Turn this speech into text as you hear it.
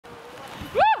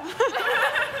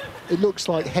It looks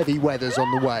like heavy weather's on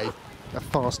the way. A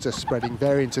faster spreading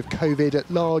variant of COVID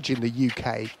at large in the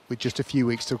UK, with just a few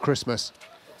weeks till Christmas.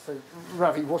 So,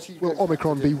 Ravi, what are you Will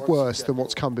Omicron be worse than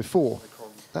what's come before?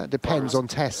 That depends on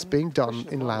tests being done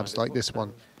in labs like this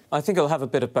one. I think it'll have a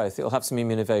bit of both. It'll have some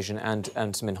immune evasion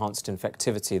and some enhanced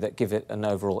infectivity that give it an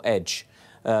overall edge.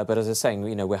 But as I was saying,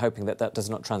 we're hoping that that does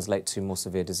not translate to more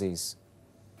severe disease.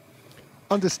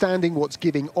 Understanding what's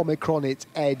giving Omicron its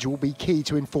edge will be key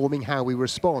to informing how we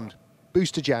respond.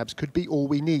 Booster jabs could be all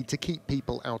we need to keep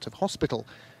people out of hospital.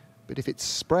 But if it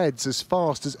spreads as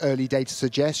fast as early data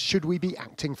suggests, should we be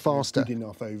acting faster? Good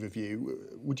enough overview.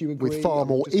 Would you agree? With far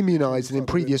more immunised than in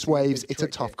previous waves, it's a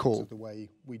tough call.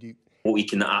 What we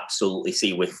can absolutely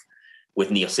say with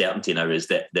near certainty now is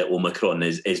that Omicron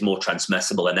is more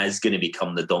transmissible and is going to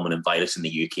become the dominant virus in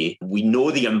the UK. We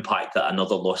know the impact that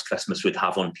another lost Christmas would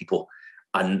have on people.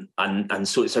 And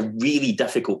so it's a really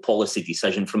difficult policy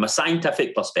decision. From a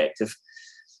scientific perspective,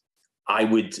 I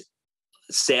would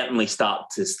certainly start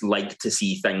to like to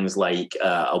see things like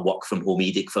a work from home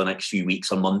edict for the next few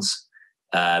weeks or months,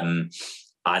 and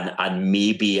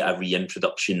maybe a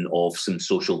reintroduction of some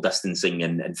social distancing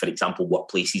and, for example,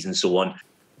 workplaces and so on.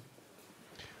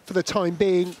 For the time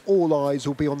being, all eyes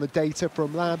will be on the data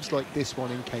from labs like this one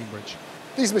in Cambridge.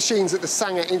 These machines at the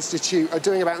Sanger Institute are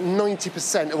doing about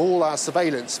 90% of all our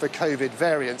surveillance for COVID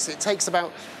variants. It takes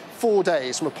about 4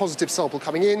 days from a positive sample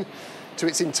coming in to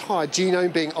its entire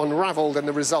genome being unravelled and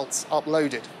the results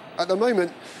uploaded. At the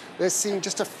moment, they're seeing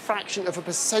just a fraction of a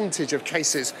percentage of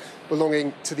cases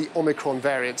belonging to the Omicron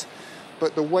variant.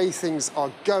 But the way things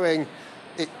are going,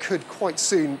 it could quite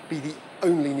soon be the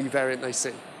only new variant they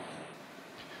see.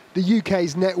 The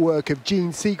UK's network of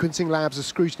gene sequencing labs are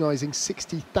scrutinising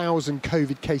 60,000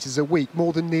 COVID cases a week,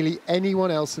 more than nearly anyone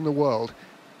else in the world.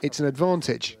 It's an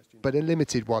advantage, but a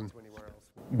limited one.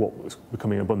 What's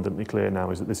becoming abundantly clear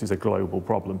now is that this is a global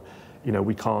problem.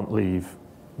 We can't leave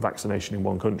vaccination in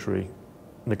one country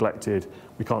neglected.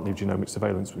 We can't leave genomic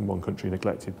surveillance in one country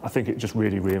neglected. I think it just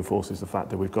really reinforces the fact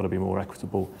that we've got to be more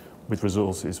equitable with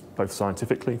resources, both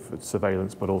scientifically for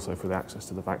surveillance, but also for the access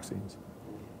to the vaccines.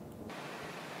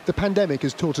 The pandemic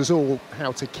has taught us all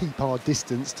how to keep our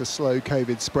distance to slow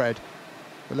COVID spread.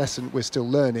 The lesson we're still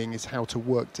learning is how to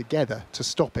work together to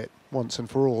stop it once and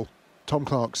for all. Tom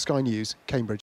Clarke, Sky News, Cambridge.